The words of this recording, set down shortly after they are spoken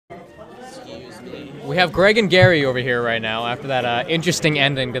We have Greg and Gary over here right now after that interesting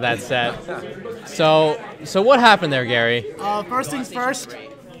ending to that set. So what happened there, Gary? First things first.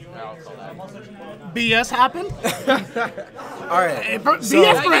 BS happened. All right.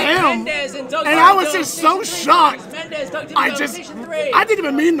 BS for him. And I was just so shocked. I didn't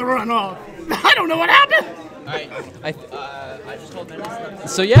even mean to run off. I don't know what happened. I just told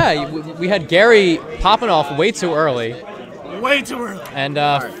so yeah, we had Gary popping off way too early. Way too early. And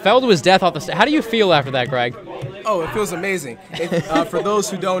fell to his death off the stage. How do you feel after that, Greg? Oh, it feels amazing. For those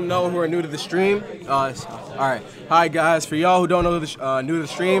who don't know, who are new to the stream, all right. Hi, guys. For y'all who don't know, new to the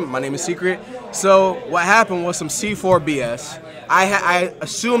stream, my name is Secret. So what happened was some C4 BS. I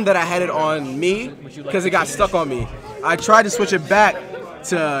assumed that I had it on me because it got stuck on me. I tried to switch it back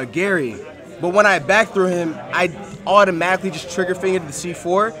to Gary, but when I back threw him, I automatically just trigger fingered the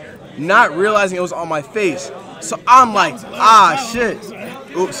C4, not realizing it was on my face. So I'm like, shit.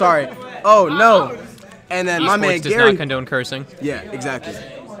 Oops, sorry. Oh, no. And then my man does Gary not condone cursing. Yeah, exactly.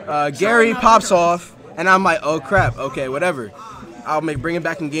 Gary pops off, and I'm like, oh crap. Okay, whatever. I'll bring it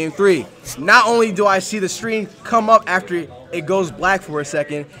back in game 3. Not only do I see the stream come up after it goes black for a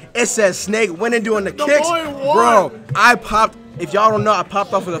second, it says Snake winning doing the kicks. Bro, I popped. If y'all don't know, I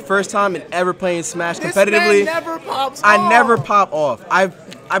popped off for the first time in ever playing Smash competitively. This man never pops I off. never pop off.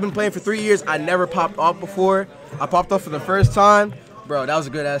 I've been playing for 3 years. I never popped off before. I popped off for the first time. Bro, that was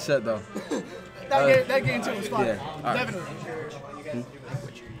a good ass set though. That game too was fun. Yeah. Right. Definitely.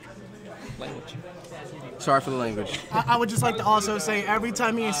 Language. Sorry for the language. I would just like to also say every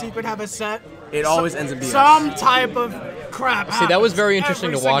time me and Secret have a set, It always ends in BS. some type of crap. See, that was very happens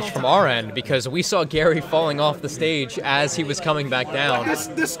interesting to every watch single from our end because we saw Gary falling off the stage as he was coming back down.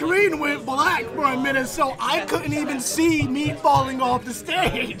 The screen went black for a minute, so I couldn't even see me falling off the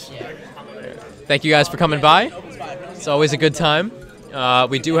stage. Thank you guys for coming by. It's always a good time.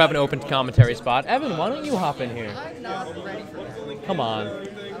 We do have an open commentary spot. Evan, why don't you hop in here? I'm not ready for that. Come on.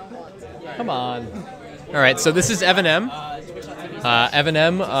 Come on. All right, so this is Evan M. Evan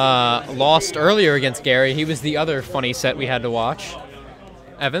M lost earlier against Gary. He was the other funny set we had to watch.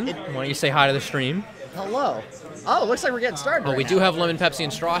 Evan, why don't you say hi to the stream? Hello. Oh, it looks like we're getting started. Oh, right we now. do have Lemonpepsi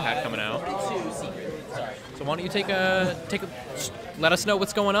and Strawhat coming out. So why don't you let us know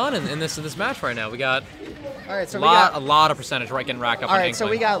what's going on in this match right now? We got All right, so a lot of percentage right getting racked up. All on right, Inkling.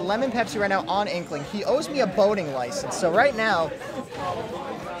 so we got Lemonpepsi right now on Inkling. He owes me a boating license. So right now,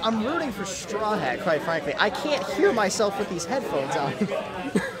 I'm rooting for Strawhat, quite frankly. I can't hear myself with these headphones on.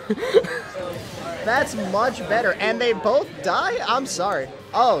 That's much better. And they both die? I'm sorry.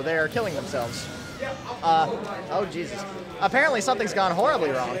 Oh, they're killing themselves. Oh, Jesus. Apparently something's gone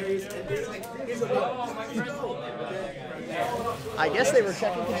horribly wrong. I guess they were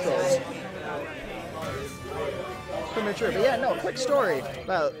checking controls. Premature, but yeah, no, quick story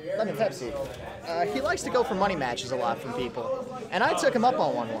about Lemonpepsi. He likes to go for money matches a lot from people, and I took him up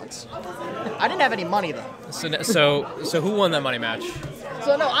on one once. I didn't have any money though. So who won that money match?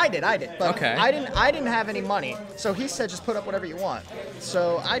 So no, I did, but okay. I didn't have any money. So he said just put up whatever you want.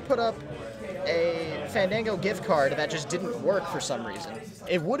 So I put up a Fandango gift card that just didn't work for some reason.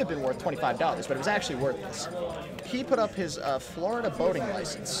 It would have been worth $25, but it was actually worthless. He put up his Florida boating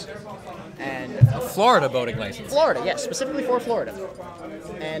license. And A Florida boating license. Florida, yes, specifically for Florida.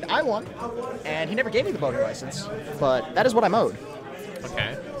 And I won, and he never gave me the boating license, but that is what I'm owed.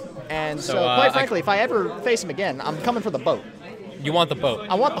 Okay. And So, so quite frankly, if I ever face him again, I'm coming for the boat. You want the boat?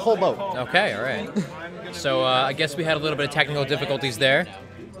 I want the whole boat. Okay, all right. So I guess we had a little bit of technical difficulties there.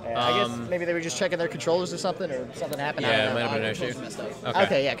 I guess maybe they were just checking their controllers or something happened. Yeah, I it don't might know. have been an issue.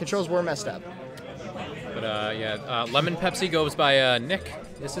 Okay, yeah, controls were messed up. But Lemonpepsi goes by Nick.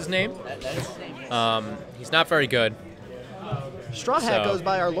 Is his name? He's not very good. Strawhat goes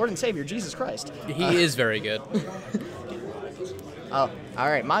by our Lord and Savior, Jesus Christ. He is very good. Oh, all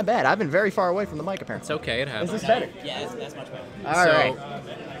right, my bad. I've been very far away from the mic, apparently. It's okay, it happens. Is this better? Yeah, that's much better. All right.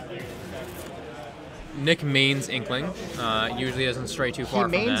 Nick mains Inkling. Usually doesn't stray too far He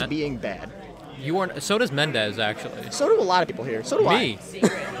from mains that. being bad. You weren't. So does Mendez, actually. So do a lot of people here. So do Me.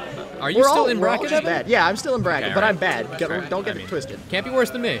 Are you We're still all, in we're all bracket, just Evan? bad. Yeah, I'm still in bracket, Okay, but alright. I'm bad. Don't get I it mean, twisted. Can't be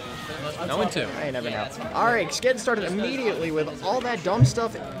worse than me. 0-2. I never know. All right, getting started immediately with all that dumb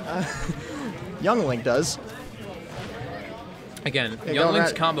stuff Youngling does. Again, Yeah,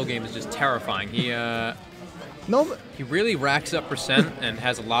 Youngling's go combo game is just terrifying. He No, he really racks up percent and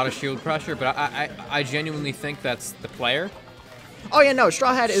has a lot of shield pressure, but I genuinely think that's the player. oh yeah, no,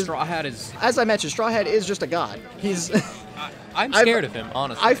 Strawhat is. as I mentioned, Strawhat is just a god. He's I'm scared of him,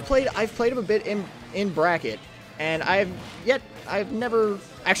 honestly. I've played him a bit in bracket, and I I've never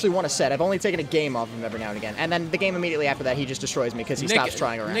actually won a set. I've only taken a game off of him every now and again. And then the game immediately after that, he just destroys me because he stops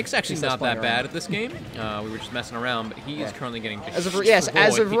trying around. Nick's actually not that bad at this game. We were just messing around, but he is currently getting destroyed.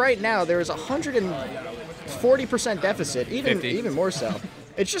 As of right now, there is 140% deficit, even more so.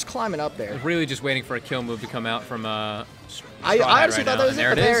 It's just climbing up there. Really just waiting for a kill move to come out from I honestly thought that was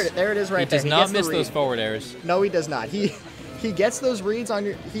it. There it is right there. He does not miss those forward airs. No, he does not. He gets those reads on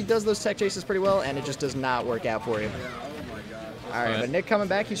your. He does those tech chases pretty well, and it just does not work out for you. All right, but Nick coming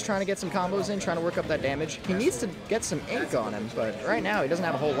back. He's trying to get some combos in, trying to work up that damage. He needs to get some ink on him, but right now he doesn't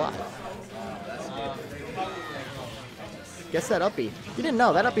have a whole lot. Gets that uppy. You didn't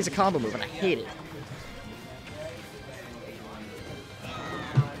know that uppy's a combo move, and I hate it.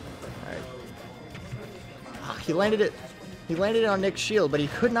 He landed it on Nick's shield, but he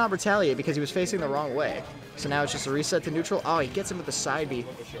could not retaliate because he was facing the wrong way. So now it's just a reset to neutral. Oh, he gets him with the side B.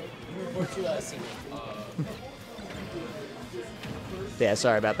 Yeah,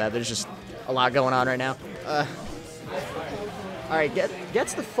 sorry about that. There's just a lot going on right now. All right,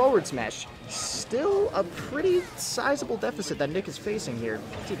 gets the forward smash. Still a pretty sizable deficit that Nick is facing here.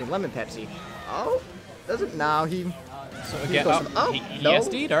 Excuse me, Lemonpepsi. Oh, doesn't? No, he... So again, no.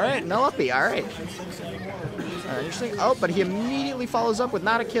 SD'd, all right. No uppy, all right. Interesting. Oh, but he immediately follows up with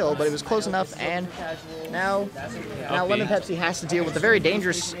not a kill, but it was close enough, and now Lemonpepsi has to deal with the very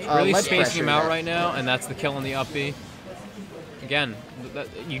dangerous really ledge spacing pressure him out right now, and that's the kill on the up B. Again,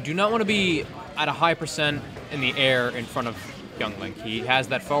 you do not want to be at a high percent in the air in front of Youngling. He has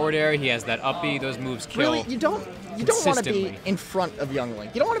that forward air, he has that up B, those moves kill. Really, you don't want to be in front of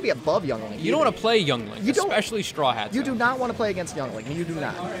Youngling. You don't want to be above Youngling. You don't want to play Youngling, especially Strawhat. You do not want to play against Youngling. You do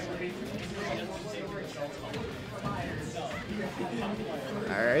not.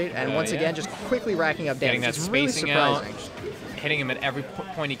 All right, and once again, just quickly racking up damage. Getting that it's spacing really surprising. out, hitting him at every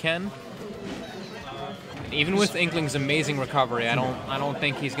point he can. Even with Inkling's amazing recovery, I don't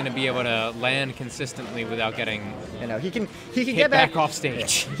think he's going to be able to land consistently without getting he can hit get back off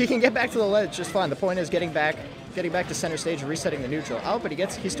stage. He can get back to the ledge just fine. The point is getting back to center stage and resetting the neutral. Oh, but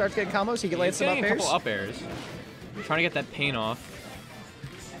he starts getting combos. He can land some up airs. A couple up airs. Trying to get that pain off.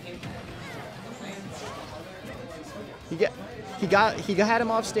 He had him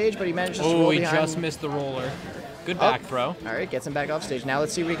off stage, but he managed to roll behind. Oh, he just missed the roller. Good back throw. All right, gets him back off stage. Now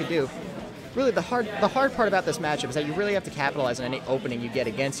let's see what he can do. Really, the hard part about this matchup is that you really have to capitalize on any opening you get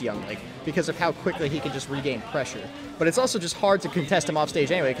against Youngling because of how quickly he can just regain pressure. But it's also just hard to contest him off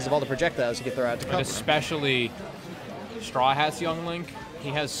stage anyway because of all the projectiles you can throw out to cover. But especially Strawhat's Youngling. He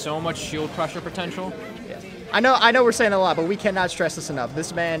has so much shield pressure potential. Yeah. I know we're saying a lot, but we cannot stress this enough.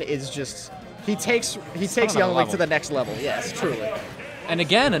 This man is just he takes Youngling to the next level. Yes, truly. And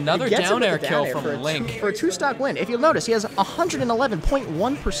again, another down air kill from Link. For a 2-stock win. If you'll notice, he has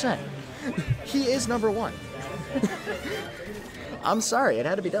 111.1%. He is number one. I'm sorry, it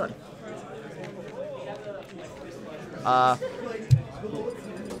had to be done. Oh,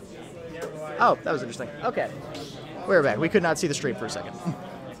 that was interesting. Okay. We're back. We could not see the stream for a second.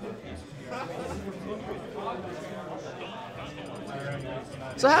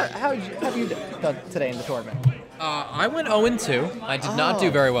 So how have you done today in the tournament? I went 0-2. I did not do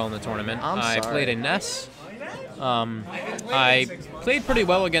very well in the tournament. I played a Ness. I played pretty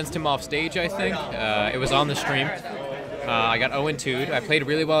well against him off stage, I think. It was on the stream. I got 0-2'd. I played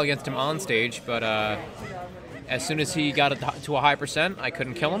really well against him on stage, but as soon as he got to a high percent, I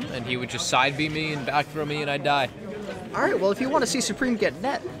couldn't kill him, and he would just side B me and back throw me, and I'd die. All right, well, if you want to see Supreme get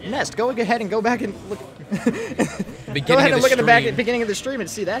nest, go ahead and go back and look. Go ahead and look at the beginning of the stream and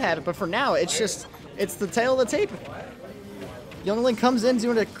see that happen. But for now, it's the tail of the tape. Youngling comes in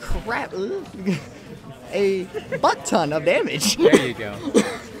doing a butt ton of damage. There you go.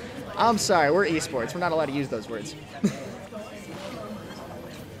 I'm sorry, we're esports. We're not allowed to use those words.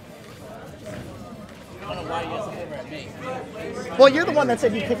 Well, you're the one that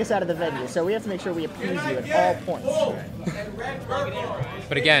said you'd kick us out of the venue, so we have to make sure we appease you at all points.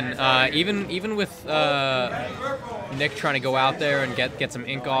 But again, even with Nick trying to go out there and get some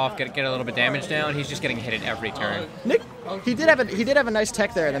ink off, get a little bit damage down, he's just getting hit at every turn. Nick, he did have a nice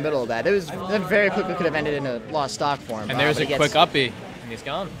tech there in the middle of that. That very quickly could have ended in a lost stock for him. And there's a quick uppy, and he's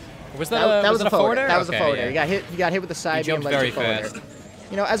gone. Was that was a forward air? That was a forward air. He got hit with the side beam. He jumped very fast.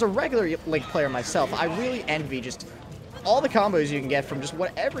 You know, as a regular Link player myself, I really envy just all the combos you can get from just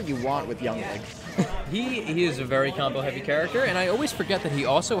whatever you want with Youngling. He is a very combo-heavy character, and I always forget that he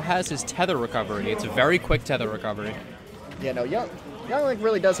also has his tether recovery. It's a very quick tether recovery. Yeah, no, Young Link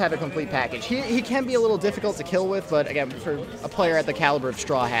really does have a complete package. He can be a little difficult to kill with, but again, for a player at the caliber of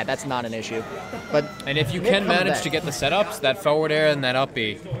Strawhat, that's not an issue. And if you can manage to get the setups, that forward air and that up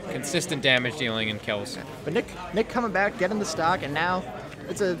B, consistent damage dealing and kills. But Nick coming back, getting the stock, and now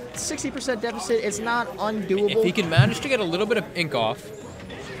it's a 60% deficit. It's not undoable. If he can manage to get a little bit of ink off,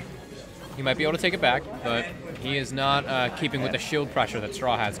 he might be able to take it back, but he is not keeping with the shield pressure that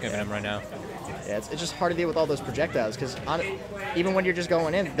Strawhat's giving him right now. Yeah, it's just hard to deal with all those projectiles because even when you're just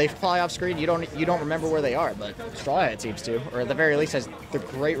going in, they fly off screen. You don't remember where they are, but Strawhat seems to, or at the very least has the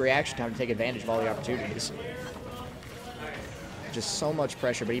great reaction time to take advantage of all the opportunities. Just so much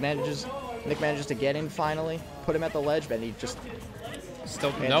pressure, but Nick manages to get in finally, put him at the ledge, but he just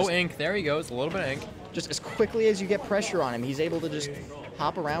still no ink. There he goes, a little bit of ink. Just as quickly as you get pressure on him, he's able to just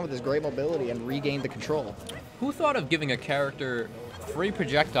hop around with his great mobility and regain the control. Who thought of giving a character 3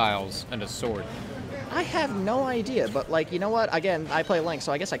 projectiles and a sword? I have no idea, but like, you know what? Again, I play Link,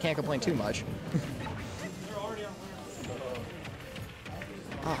 so I guess I can't complain too much.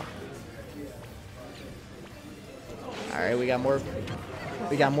 Oh. All right, we got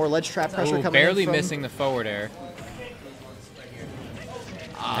more ledge trap pressure coming barely in from... missing the forward air.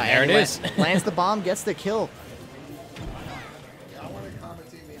 Ah, there it is. Lands the bomb, gets the kill.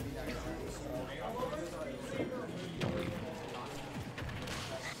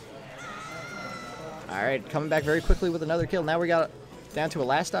 All right, coming back very quickly with another kill. Now we got down to a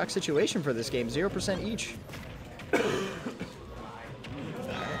last stock situation for this game, 0% each.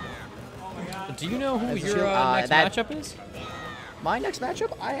 Do you know who your next matchup is? My next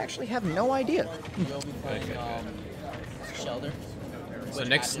matchup? I actually have no idea. Shelter. So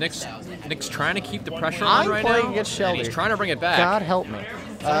Nick's trying to keep the pressure on right now. I'm playing against Shelter. And he's trying to bring it back. God help me.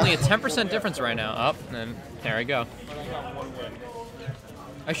 It's only a 10% difference right now. Up, and there we go.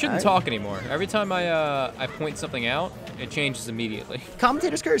 I shouldn't talk anymore. Every time I point something out, it changes immediately.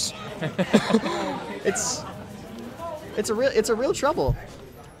 Commentator's curse. it's a real trouble.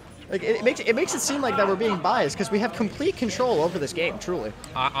 Like it makes it seem like that we're being biased because we have complete control over this game. Truly.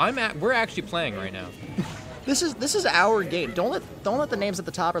 We're actually playing right now. This is our game. Don't let the names at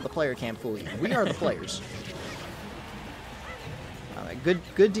the top or the player cam fool you. We are the players.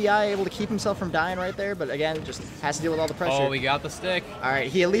 Good DI, able to keep himself from dying right there, but again, just has to deal with all the pressure. Oh, we got the stick. All right,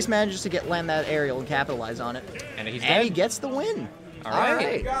 he at least manages to land that aerial and capitalize on it. And he's And dead. he gets the win. All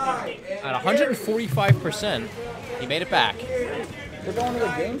right. At 145%, he made it back. We're going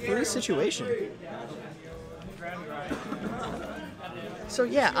to a game 3 situation. So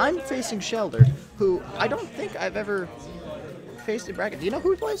yeah, I'm facing Shelter, who I don't think I've ever faced in bracket. Do you know who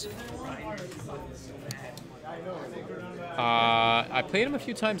he plays? I played him a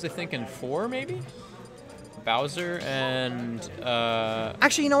few times, I think, in 4, maybe? Bowser and,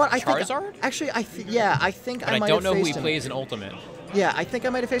 Actually, you know what? Charizard? I think I think I might have faced him. But I don't know who he plays in Ultimate. Yeah, I think I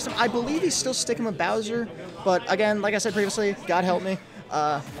might have faced him. I believe he's still sticking with Bowser, but again, like I said previously, God help me.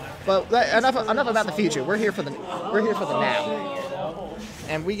 But enough about the future. We're here for the now.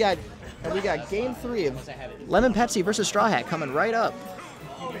 And we got game 3 of Lemonpepsi versus Strawhat coming right up.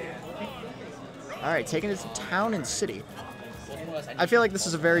 All right, taking it to town and city. I feel like this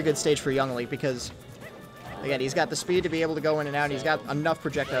is a very good stage for Young Link because, again, he's got the speed to be able to go in and out, and he's got enough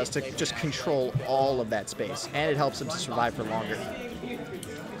projectiles to just control all of that space, and it helps him to survive for longer.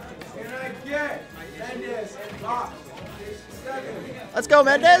 Let's go,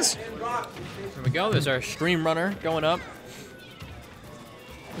 Mendez! There we go. There's our stream runner going up.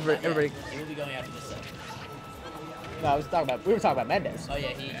 Everybody. He will be going after this set. No, we were talking about Mendez. Oh yeah,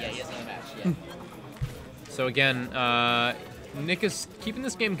 he has another match. Yeah. So again, Nick is keeping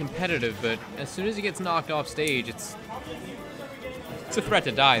this game competitive, but as soon as he gets knocked off stage, it's a threat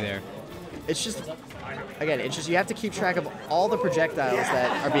to die there. It's just you have to keep track of all the projectiles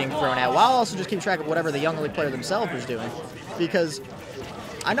that are being thrown out, while also just keep track of whatever the Young Link player themselves is doing, because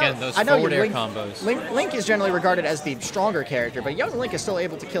I know forward air combos. Link is generally regarded as the stronger character, but Young Link is still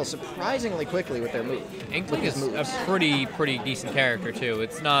able to kill surprisingly quickly with their move. Inkling is a pretty decent character too.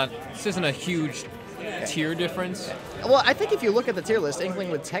 This isn't a huge tier difference. Well, I think if you look at the tier list,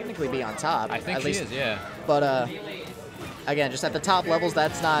 Inkling would technically be on top. I think she is, yeah. But again, just at the top levels,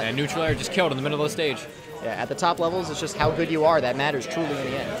 that's not. And neutral air just killed in the middle of the stage. Yeah, at the top levels, it's just how good you are that matters truly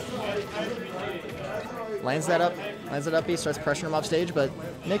in the end. Lands that up, he starts pressuring him off stage, but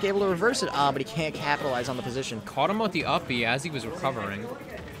Nick able to reverse it. But he can't capitalize on the position. Caught him with the up B as he was recovering.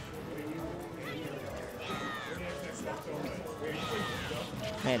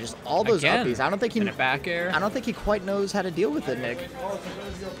 Man, just all those uppies. I don't think and a back air. I don't think he quite knows how to deal with it, Nick.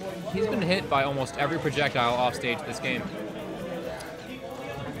 He's been hit by almost every projectile off stage this game.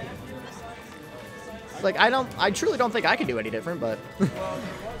 Like I truly don't think I can do any different, but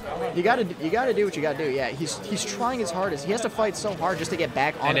you gotta do what you gotta do. Yeah, he's trying his hardest. He has to fight so hard just to get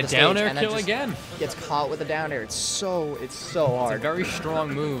back onto the stage. And a down air and then kill just again. Gets caught with a down air. It's so hard. It's a very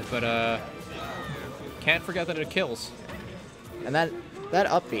strong move, but can't forget that it kills. And that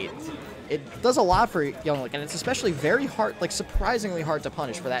upbeat, it does a lot for Young Lick, and it's especially very hard, like surprisingly hard to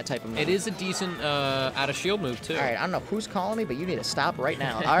punish for that type of move. It is a decent out of shield move too. All right, I don't know who's calling me, but you need to stop right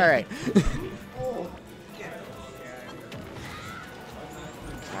now. All right.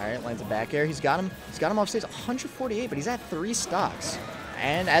 All right, lands a back air. He's got him off stage 148, but he's at 3 stocks.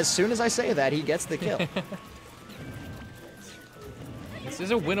 And as soon as I say that, he gets the kill. This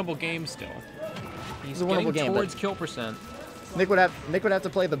is a winnable game still. He's a winnable getting game, towards but kill percent. Nick would have to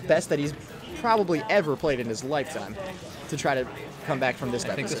play the best that he's probably ever played in his lifetime to try to come back from this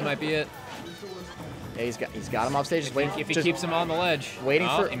deficit. I think this might be it. Yeah, he's got him off stage. Just waiting, If he keeps him on the ledge.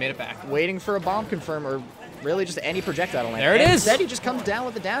 He made it back. Waiting for a bomb confirm or really just any projectile land. There it is. Instead, he just comes down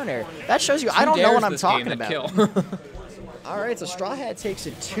with the down air. That shows you I don't know what I'm talking about. All right, so Strawhat takes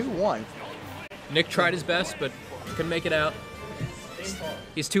it 2-1. Nick tried his best, but couldn't make it out.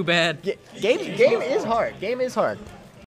 He's too bad. Game is hard. Game is hard.